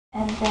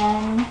And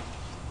then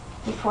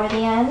before the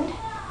end,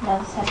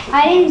 notice has to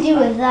I didn't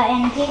do it. The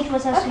end page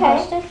was that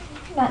supposed to?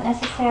 Not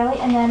necessarily.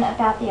 And then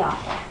about the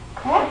author.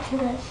 Correct?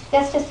 This.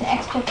 That's just an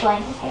extra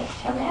blank page.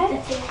 Okay.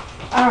 That's it.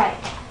 All right.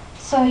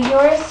 So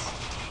yours,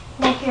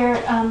 make your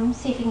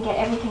see if you can get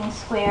everything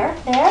square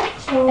there,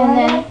 and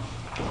then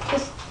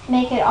just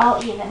make it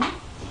all even.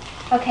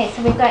 Okay.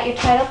 So we've got your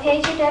title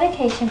page, your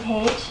dedication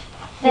page,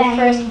 the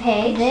first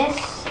page,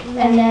 this,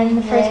 and then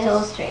the first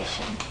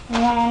illustration.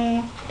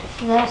 Then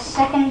the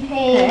second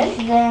page,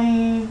 Good.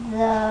 then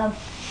the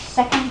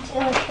second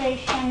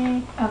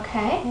illustration,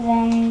 Okay.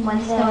 then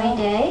One snowy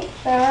day.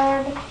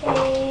 third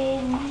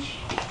page,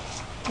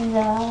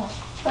 the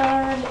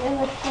third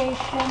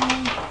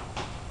illustration,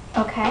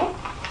 Okay.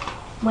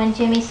 When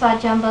Jimmy saw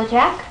Jumbo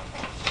Jack.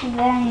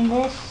 then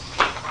this.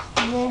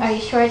 Are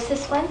you sure it's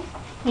this one?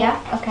 Yeah.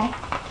 Okay.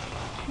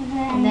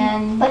 And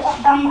then But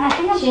I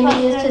think I'm Jimmy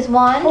supposed used to. his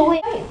wand. Oh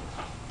wait.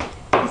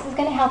 This is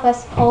going to help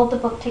us hold the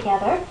book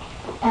together.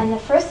 And the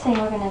first thing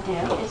we're going to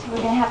do is we're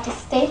going to have to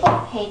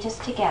staple pages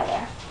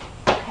together.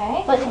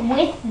 Okay? But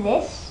with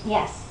this.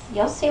 Yes,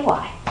 you'll see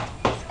why.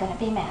 It's going to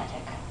be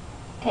magic.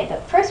 Okay,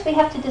 but first we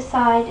have to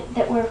decide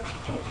that we're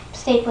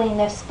stapling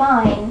the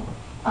spine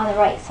on the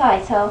right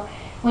side. So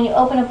when you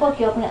open a book,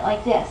 you open it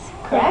like this,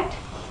 correct?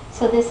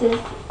 So this is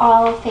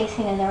all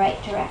facing in the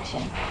right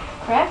direction,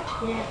 correct?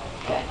 Yeah.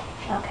 Good.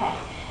 Okay.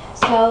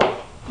 So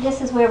this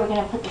is where we're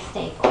going to put the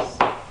staples.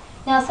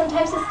 Now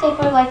sometimes the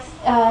stapler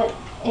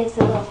is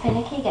a little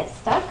finicky, gets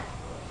stuck.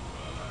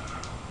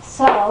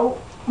 So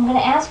I'm going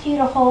to ask you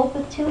to hold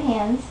with two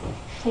hands.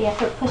 So you have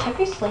to push up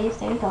your sleeves.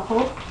 There you go.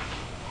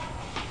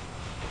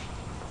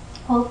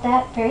 Hold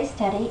that very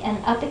steady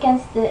and up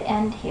against the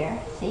end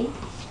here. See?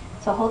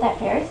 So hold that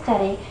very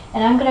steady.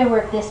 And I'm going to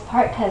work this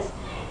part because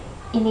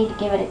you need to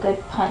give it a good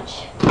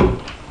punch.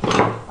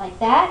 Like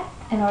that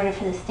in order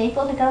for the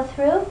staple to go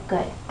through.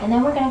 Good. And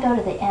then we're going to go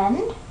to the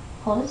end.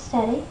 Hold it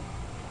steady.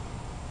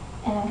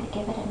 And I'm going to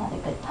give it another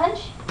good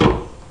punch.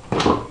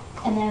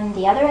 And then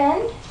the other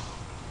end.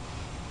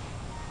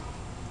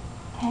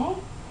 Okay.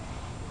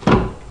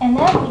 And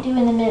then we do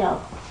in the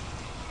middle.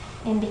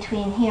 In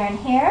between here and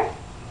here.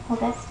 Hold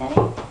that steady.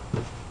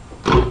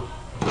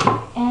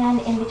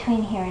 And in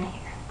between here and here.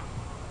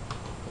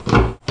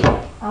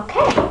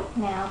 Okay.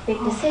 Now, big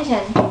decision.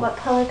 What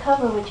color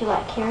cover would you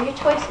like? Here are your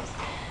choices.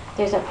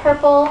 There's a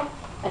purple,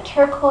 a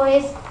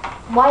turquoise,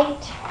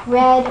 white,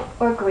 red,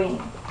 or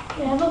green.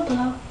 You have a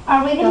blue.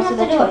 Are we going to have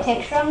to do a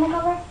picture on the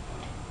cover?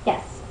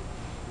 Yes.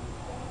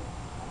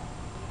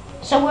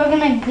 So we're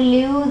going to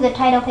glue the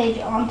title page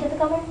onto the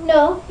cover?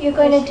 No, you're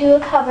going to do a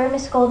cover.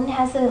 Miss Golden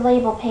has the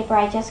label paper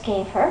I just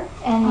gave her.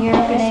 And you're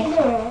going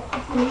to...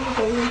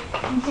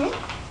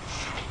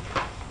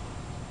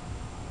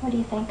 What do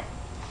you think?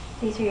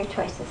 These are your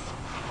choices.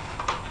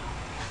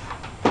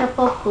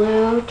 Purple,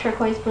 blue,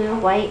 turquoise blue,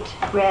 white,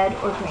 red,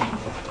 or green.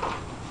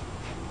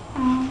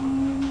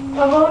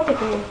 I'll go with the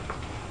green.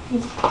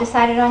 You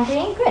decided on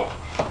green? Good.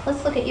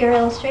 Let's look at your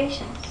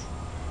illustrations.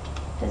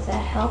 Does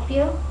that help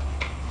you?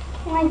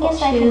 I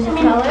guess I Choose could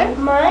a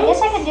color. I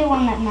guess I could do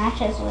one that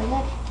matches with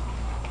it.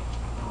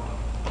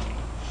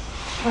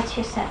 What's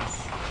your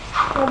sense?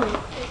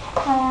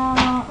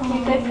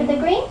 You're Good for the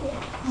green?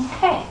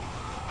 Okay.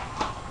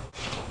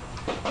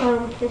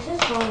 This is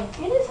hard.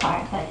 It is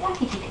hard, but I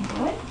think you can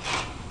do it.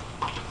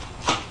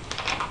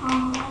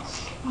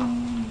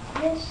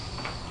 This.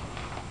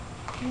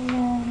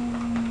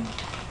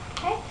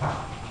 Okay.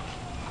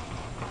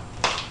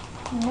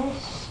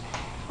 This.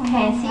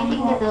 Okay, and see if you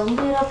can get the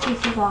little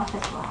pieces off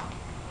as well.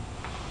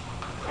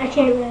 I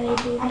can't really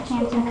do that. I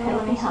can't do Okay,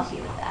 let me help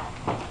you with that.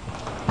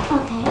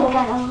 Okay, I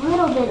got a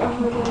little bit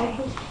of little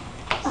pieces.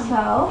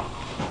 So,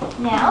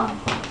 now,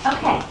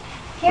 okay,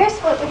 here's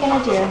what we're going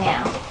to do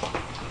now.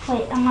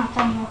 Wait, I'm not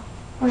done yet.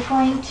 We're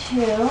going to,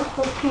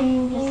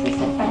 this is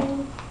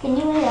different. Can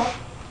you move up?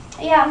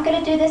 Yeah, I'm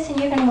going to do this and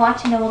you're going to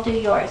watch and then we'll do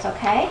yours,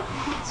 okay?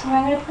 So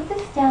I'm going to put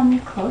this down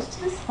close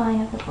to the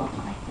spine of the book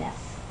like this,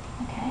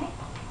 okay?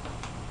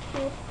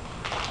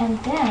 And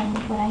then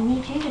what I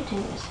need you to do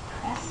is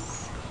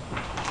press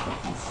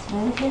and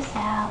smooth this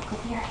out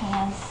with your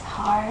hands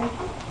hard.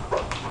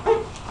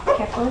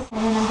 Careful. And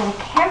then I'm going to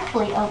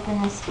carefully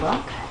open this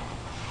book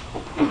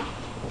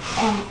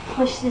and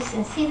push this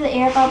and see the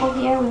air bubble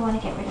here? We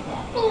want to get rid of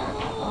that air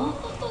bubble.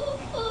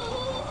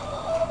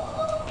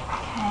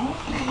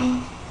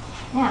 Okay.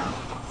 Now,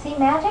 see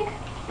magic?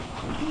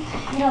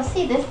 You don't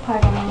see this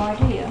part anymore,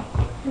 do you?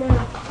 No.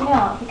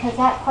 No, because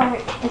that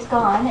part is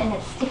gone and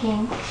it's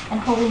sticking and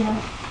holding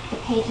the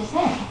pages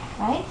in,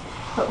 right?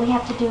 But we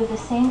have to do the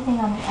same thing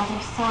on the other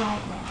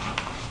side now.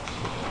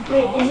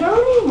 Wait, is there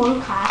only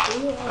one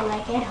copy or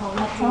like at home?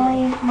 It's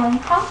only one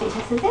copy.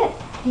 This is it.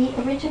 The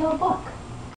original book.